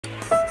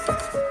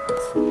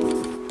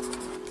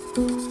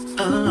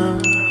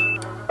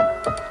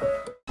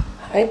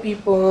Hi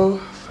people,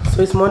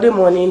 so it's Monday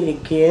morning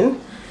again.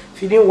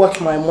 If you didn't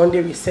watch my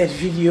Monday reset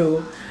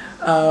video,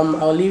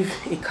 I'll leave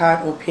a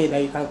card open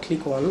that you can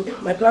click on.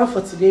 My plan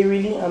for today,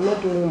 really, I'm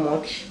not doing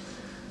much.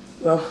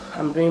 Well,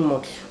 I'm doing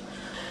much.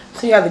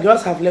 So yeah, the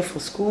girls have left for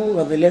school,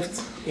 or they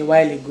left a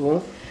while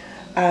ago,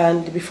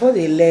 and before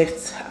they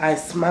left, I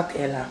smacked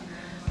Ella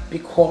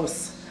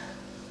because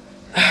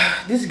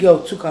this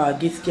girl took our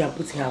gate key and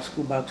put in her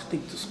school bag to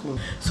take to school.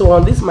 So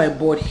on this my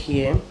board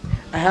here,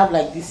 I have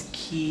like this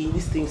key,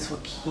 these things for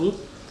key,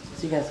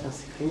 so you guys can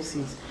see. Can you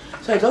see it?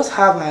 So I just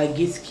have her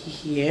gate key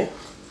here.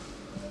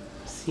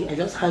 See, I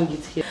just hang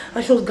it here,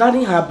 and she was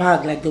guarding her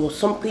bag like there was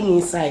something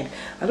inside.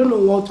 I don't know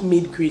what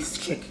made Grace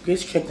check.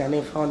 Grace checked and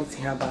then found it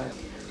in her bag.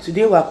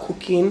 Today we're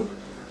cooking.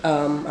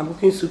 I'm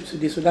cooking soup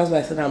today, so that's why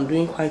I said I'm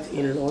doing quite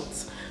a lot.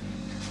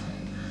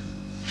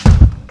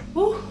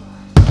 Ooh.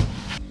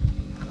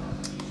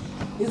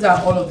 These are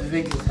all of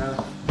the veggies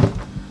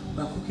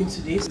we're cooking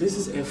today. So this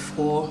is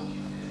F4.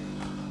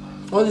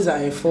 All these are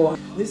F4.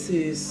 This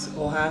is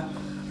Oha.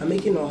 I'm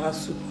making Oha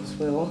soup as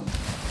well.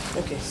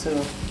 Okay, so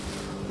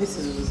this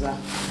is Uza.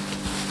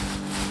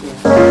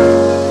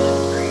 Yeah.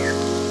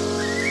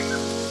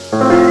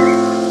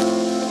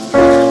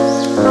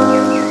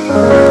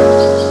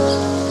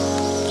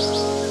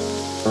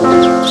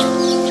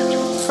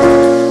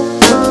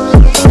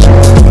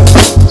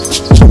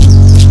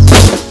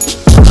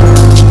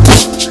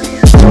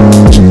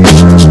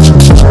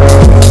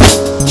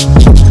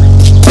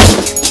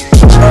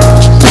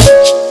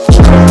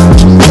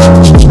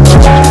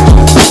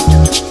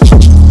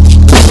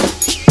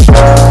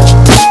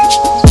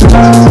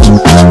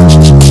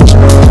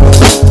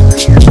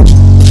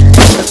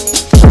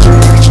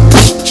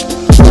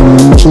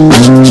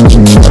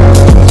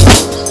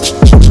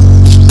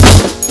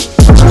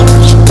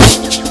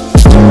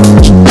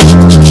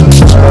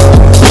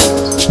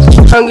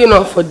 Hanging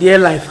on for dear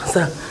life,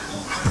 sir.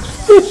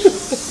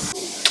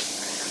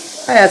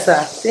 Hi,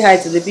 sir. Say hi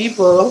to the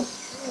people.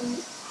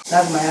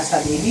 That's my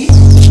Asa baby.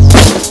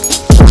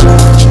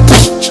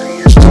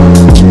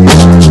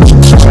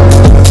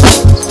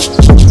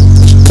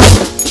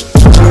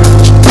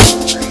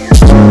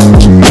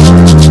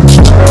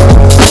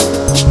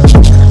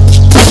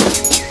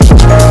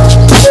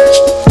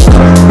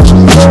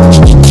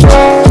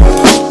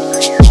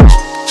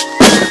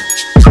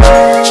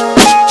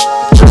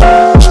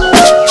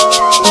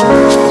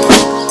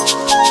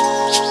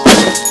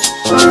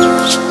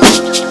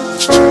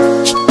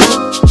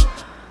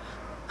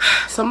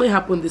 Something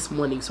happened this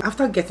morning. So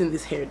after getting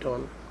this hair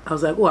done, I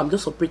was like, oh, I'm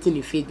just operating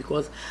in faith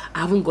because I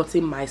haven't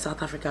gotten my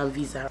South African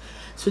visa.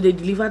 So they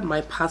delivered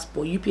my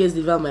passport. UPS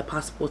delivered my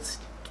passport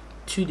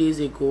 2 days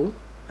ago,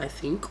 I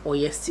think, or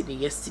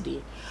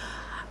yesterday,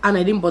 and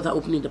I didn't bother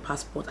opening the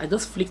passport. I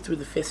just flicked through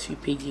the first few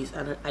pages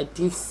and I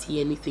didn't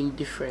see anything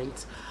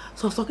different.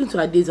 So I was talking to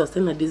her days. I was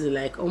telling her days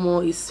like,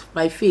 oh, it's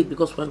by faith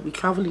because we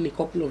travel in a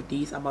couple of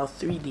days, about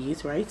 3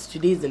 days, right?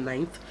 Today is the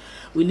 9th.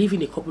 We leave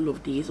in a couple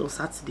of days on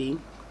Saturday.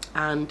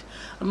 And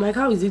I'm like,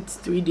 how is it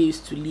 3 days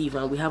to leave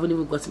and we haven't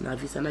even gotten our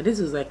visa? And this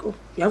was like, oh,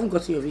 you haven't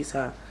gotten your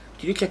visa.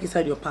 Did you check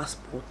inside your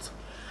passport?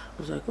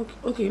 I was like,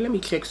 okay, let me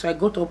check. So I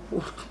got up,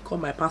 got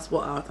my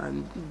passport out,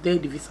 and there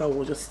the visa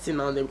was just sitting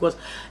down there because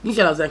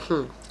initially I was like,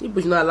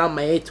 people should not allow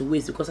my hair to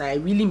waste because I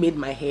really made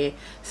my hair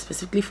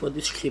specifically for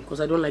this trip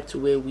because I don't like to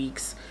wear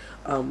wigs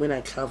when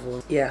I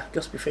travel. Yeah,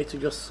 just prefer to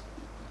just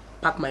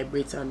pack my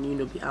braids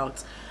and be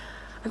out.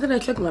 And then I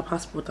checked my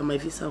passport and my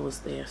visa was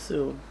there.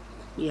 So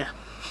yeah.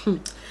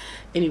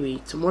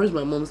 Anyway, tomorrow is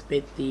my mom's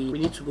birthday. We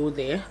need to go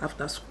there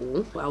after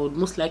school. I would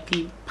most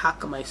likely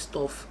pack my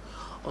stuff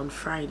on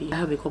Friday. I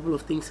have a couple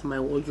of things in my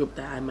wardrobe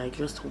that I might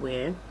just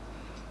wear.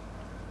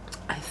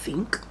 I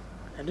think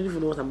I don't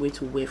even know what I'm going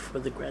to wear for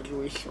the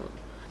graduation,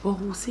 but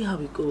we'll see how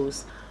it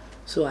goes.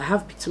 So I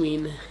have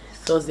between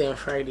Thursday and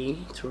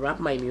Friday to wrap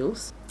my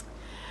nails,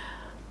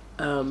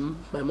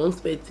 my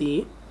mom's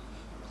birthday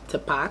to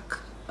pack.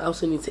 I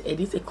also need to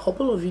edit a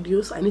couple of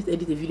videos. I need to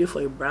edit a video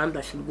for a brand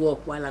that should go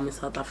up while I'm in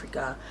South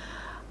Africa.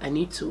 I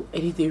need to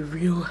edit a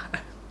reel.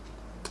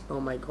 Oh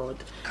my god,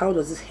 how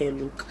does this hair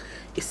look?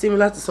 It's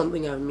similar to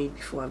something I've made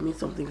before. I've made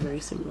something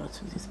very similar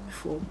to this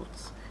before,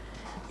 but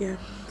yeah,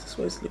 that's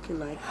what it's looking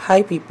like.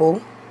 Hi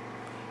people,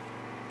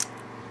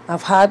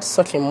 I've had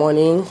such a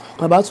morning.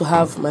 I'm about to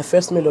have my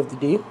first meal of the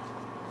day,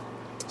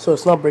 so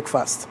it's not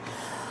breakfast.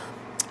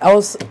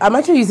 I'm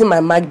actually using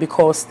my mic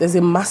because there's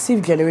a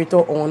massive generator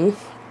on,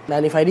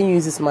 and if I didn't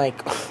use this mic,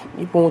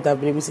 people won't have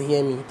been able to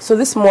hear me. So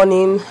this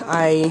morning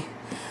I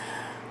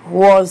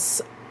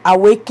was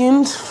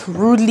awakened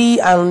rudely,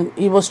 and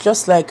it was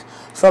just like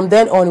from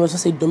then on it was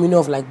just a domino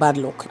of like bad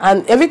luck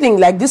and everything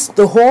like this.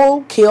 The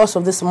whole chaos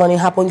of this morning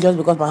happened just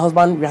because my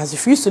husband has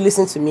refused to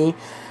listen to me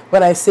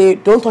when I say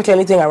don't touch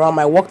anything around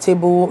my work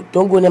table,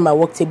 don't go near my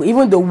work table,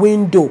 even the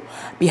window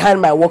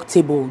behind my work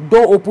table,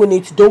 don't open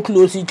it, don't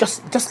close it,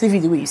 just leave it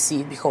the way you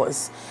see it,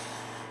 because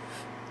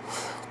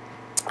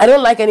I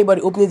don't like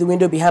anybody opening the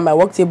window behind my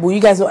work table.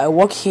 You guys know I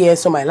work here,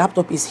 so my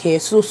laptop is here,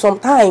 so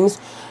sometimes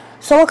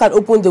someone can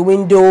open the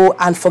window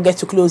and forget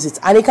to close it,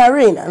 and it can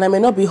rain, and I may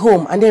not be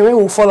home, and then rain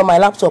will fall on my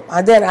laptop,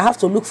 and then I have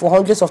to look for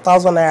hundreds of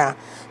thousands naira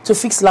to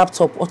fix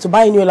laptop or to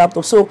buy a new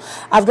laptop. So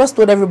I've just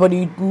told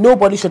everybody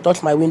nobody should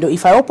touch my window.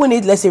 If I open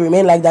it, let it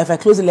remain like that. If I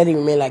close it, let it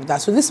remain like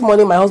that. So this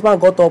morning my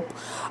husband got up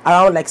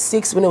around like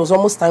 6 when it was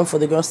almost time for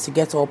the girls to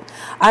get up,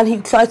 and he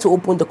tried to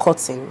open the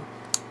curtain,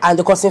 and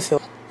the curtain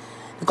fell.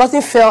 The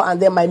curtain fell,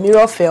 and then my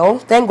mirror fell.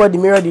 Thank God the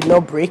mirror did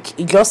not break.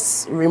 It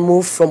just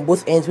removed from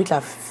both ends, which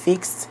I've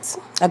fixed.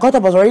 I got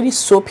up, I was already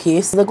so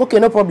pissed. I was like, okay,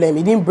 no problem,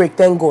 it didn't break,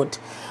 thank God.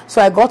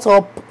 So I got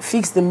up,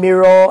 fixed the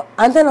mirror,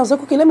 and then I was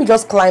like, okay, let me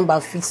just climb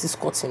and fix this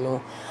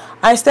curtain.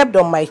 I stepped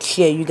on my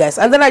chair, you guys,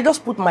 and then I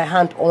just put my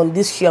hand on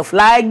this shelf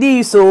like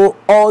this. So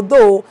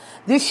although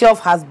this shelf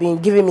has been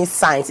giving me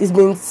signs, it's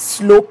been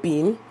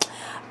sloping,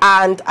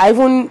 and I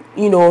even,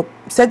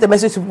 sent a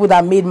message to people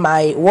that made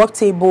my work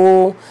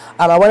table.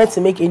 I wanted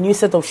to make a new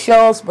set of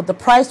shelves, but the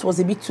price was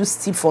a bit too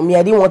steep for me.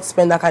 I didn't want to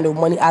spend that kind of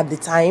money at the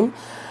time.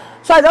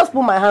 So I just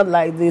put my hand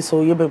like this,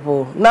 so you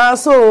people. Now,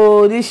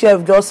 so this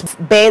shelf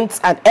just bent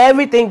and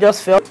everything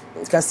just fell.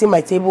 You can see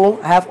my table.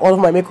 I have all of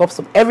my makeup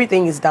stuff.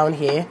 Everything is down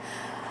here.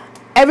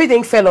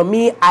 Everything fell on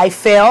me. I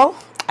fell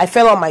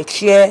on my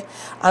chair,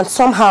 and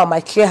somehow my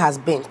chair has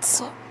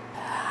bent.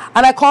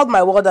 And I called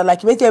my welder,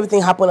 like, making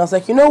everything happen. I was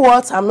like, you know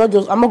what? I'm not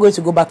going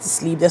to go back to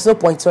sleep. There's no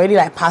point. It's already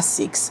like past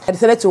 6. I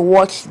decided to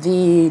watch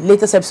the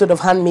latest episode of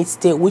Handmaid's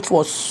Tale, which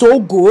was so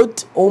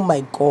good. Oh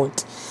my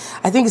God.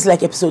 I think it's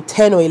like episode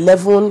 10 or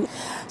 11.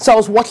 So I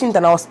was watching it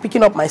and I was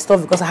picking up my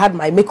stuff because I had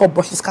my makeup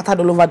brushes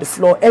scattered all over the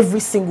floor. Every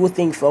single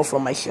thing fell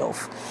from my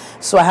shelf.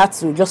 So I had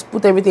to just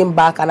put everything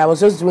back, and I was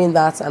just doing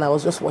that, and I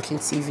was just watching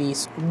TV.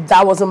 So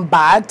that wasn't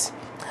bad.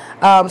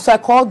 So I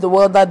called the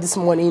welder this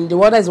morning. The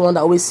welder is the one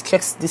that always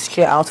checks this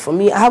chair out for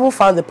me. I haven't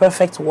found the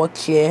perfect work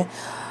chair.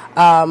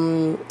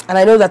 And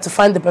I know that to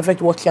find the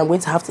perfect work chair, I'm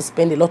going to have to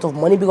spend a lot of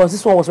money because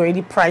this one was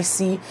already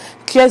pricey.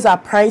 Chairs are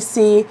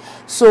pricey.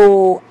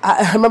 So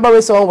I remember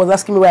when someone was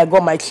asking me where I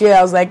got my chair,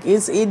 I was like,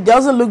 it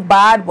doesn't look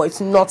bad, but it's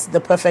not the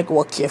perfect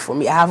work chair for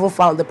me. I haven't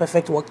found the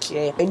perfect work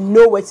chair. I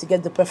know where to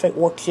get the perfect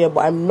work chair,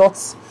 but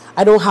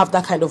I don't have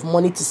that kind of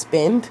money to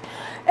spend.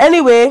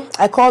 Anyway,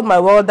 I called my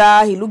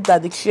welder. He looked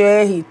at the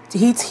chair. He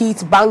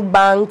hit,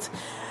 banged.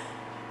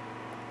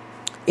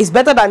 It's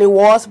better than it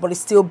was, but it's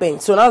still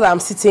bent. So now that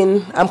I'm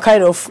sitting, I'm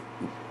kind of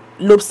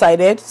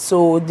lopsided.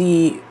 So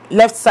the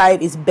left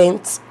side is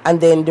bent, and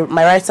then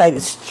my right side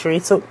is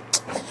straight. So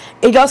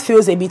it just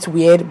feels a bit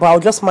weird, but I'll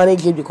just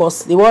manage it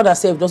because the welder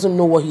self doesn't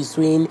know what he's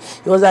doing.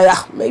 He was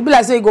like, maybe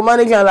like say go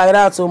manage it like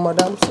that, so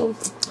madam. So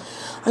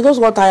I just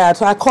got tired.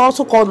 So I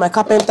also called my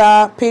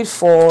carpenter, paid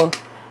for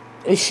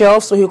a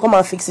shelf so he'll come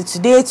and fix it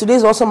today. Today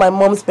is also my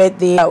mom's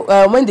birthday.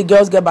 When the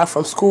girls get back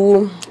from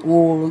school,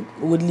 we'll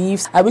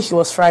leave. I wish it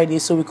was Friday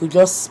so we could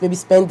just maybe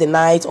spend the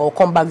night or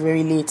come back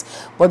very late,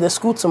 but there's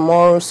school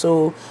tomorrow,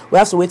 so we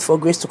have to wait for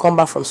Grace to come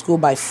back from school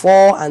by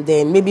 4, and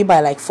then maybe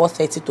by like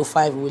 4:30 to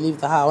 5 we'll leave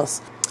the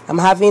house. I'm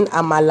having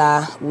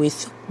amala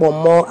with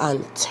pomo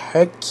and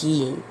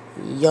turkey.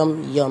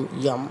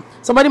 Yum.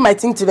 Somebody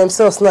might think to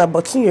themselves now,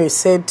 but you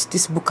said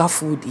this buka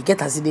food, you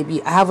get as it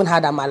be. I haven't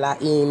had amala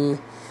in,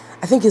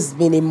 I think it's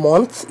been a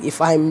month,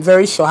 if I'm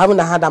very sure. I haven't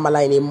had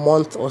amala in a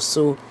month or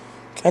so.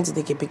 Trying to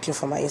take a picture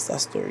for my Insta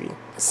story.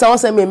 Someone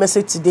sent me a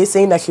message today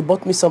saying that she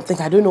bought me something.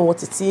 I don't know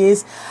what it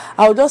is.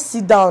 I'll just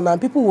sit down and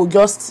people will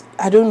just,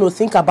 I don't know,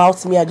 think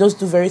about me. I just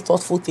do very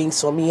thoughtful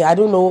things for me. I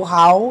don't know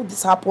how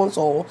this happens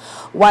or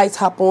why it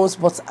happens,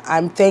 but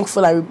I'm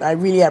thankful. I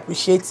really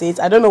appreciate it.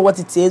 I don't know what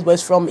it is, but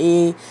it's from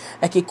a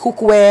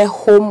cookware,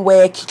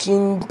 homeware,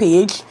 kitchen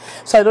page.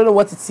 So I don't know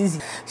what it is.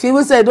 She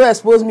even said, don't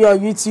expose me on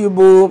YouTube.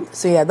 Oh.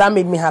 So yeah, that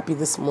made me happy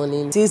this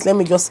morning. It says, let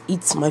me just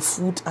eat my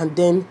food and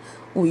then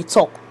we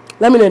talk.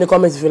 Let me know in the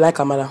comments if you like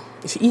amala.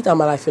 If you eat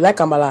amala, if you like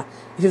amala.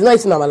 If you've not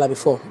eaten amala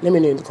before, let me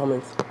know in the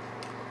comments.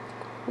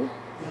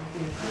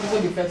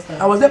 The first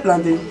time. I was there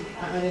planting.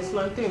 And it's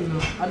planting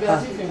now. I'll be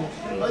actually finished.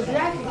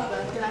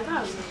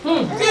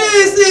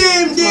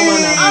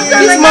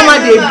 This mama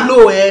they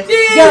blow, eh?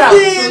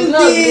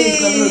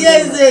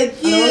 Yes,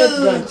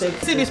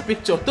 see this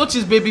picture. Touch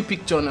his baby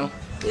picture now.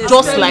 Yes,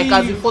 just like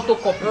as a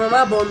photocopy.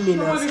 Mama born me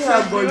now. See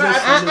how gorgeous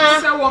I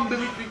saw one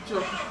baby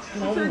picture.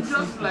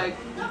 Just like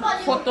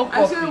photocopy.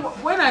 I say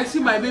when I see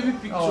my baby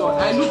picture,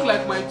 I look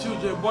like my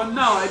children, but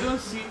now I don't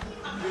see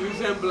the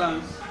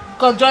resemblance.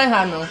 Come join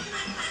her now.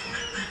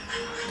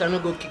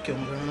 Cannot go kick your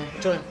mother.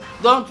 Join.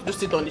 Don't just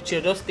sit on the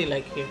chair. Just stay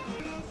like here.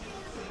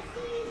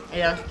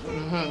 Yeah.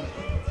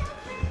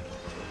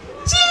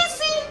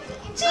 Cheesy.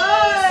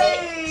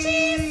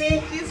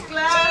 She's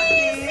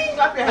clapping.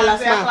 Clap your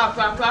hands.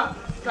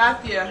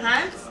 Clap your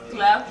hands.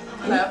 Clap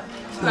your hands.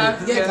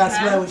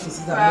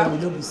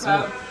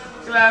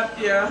 Clap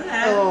your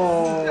hands.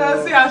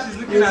 Oh. See how she's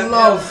looking at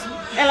love.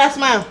 Ella,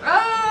 smile.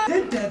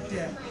 Hey, clap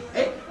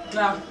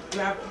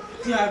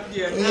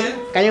your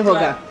hands. Can you hug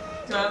her?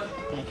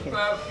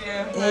 Clap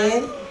your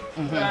hands.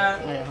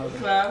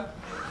 Clap.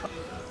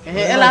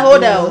 Ella,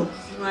 hold her.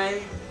 Smile.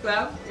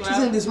 Clap. She's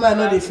in the smile,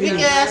 not the face.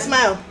 Yeah,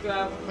 smile.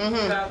 Clap.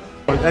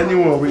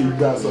 Anyone where you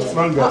dance, as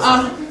long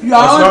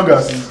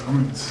as it's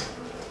good.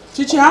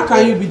 Chichi, how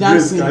can you be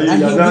dancing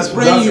and he'll be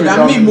spraying you?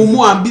 And me,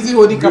 Mumu, I'm busy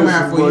holding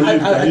camera for you.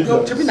 Can you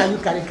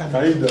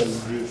dance,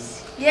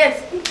 Grace?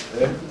 Yes.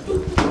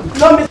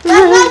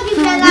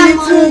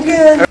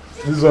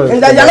 This one is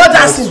you're not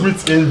dancing.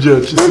 Sweet angel,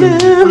 please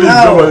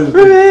don't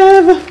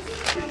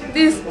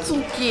This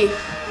 2K.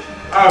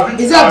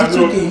 Is that the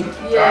 2K?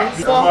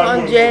 Yes.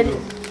 400.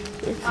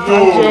 No.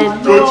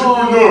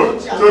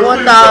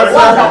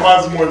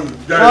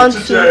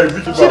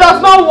 1,000. She does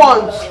not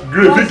want.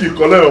 Great, Vicky,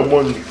 collect your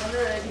money.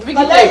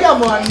 Collect your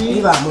money.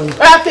 Give her money.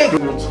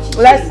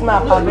 Let's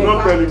snap.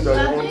 Don't tell him that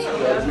you want to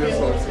do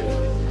something.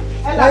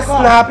 Let's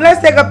snap.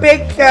 Let's take a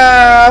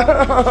picture.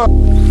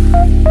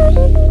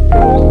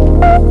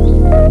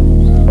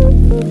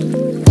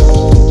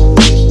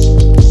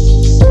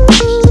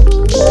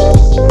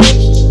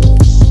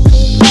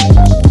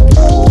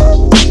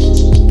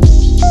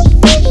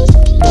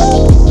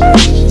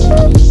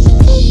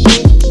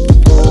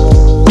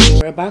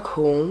 We're back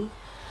home.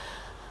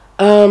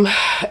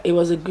 It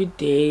was a good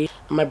day.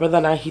 My brother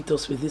and I hit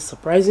us with this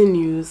surprising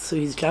news. So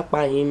he's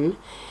jackpotting.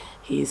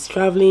 He's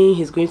traveling.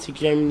 He's going to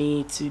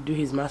Germany to do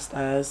his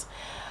masters.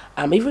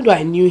 Even though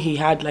I knew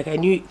I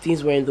knew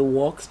things were in the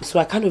works, so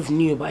I kind of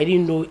knew, but I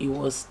didn't know it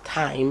was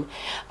time.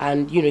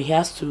 And you know, he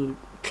has to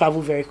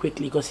travel very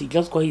quickly because he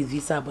just got his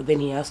visa, but then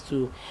he has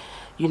to,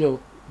 you know,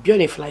 be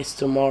on a flight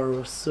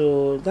tomorrow.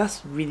 So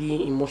that's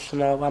really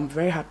emotional. I'm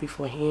very happy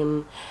for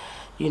him.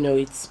 You know,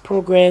 it's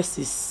progress,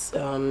 it's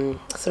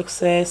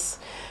success,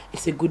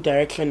 it's a good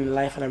direction in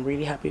life, and I'm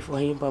really happy for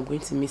him, but I'm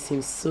going to miss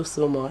him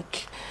so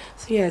much.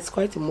 So yeah, it's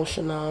quite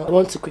emotional. I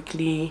want to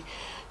quickly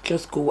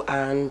just go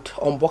and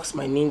unbox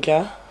my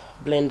Ninja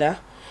blender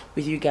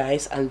with you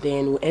guys, and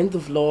then we'll end the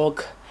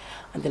vlog,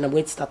 and then I'm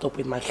going to start up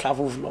with my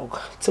travel vlog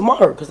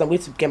tomorrow because I'm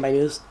going to get my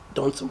nails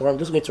done tomorrow. I'm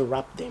just going to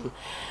wrap them.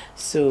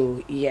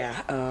 So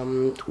yeah,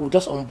 we'll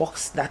just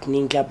unbox that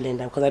Ninja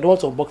blender because I don't want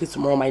to unbox it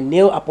tomorrow. My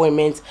nail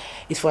appointment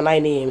is for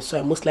 9 AM, so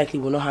I most likely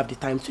will not have the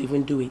time to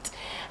even do it,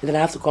 and then I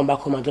have to come back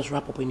home and just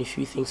wrap up in a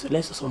few things. So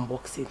let's just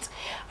unbox it,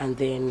 and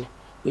then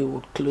we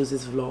will close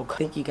this vlog.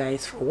 Thank you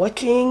guys for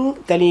watching.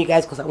 Telling you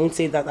guys because I won't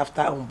say that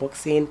after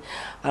unboxing.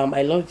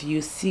 I love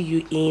you. See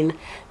you in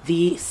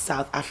the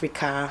South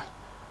Africa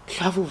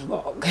travel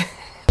vlog.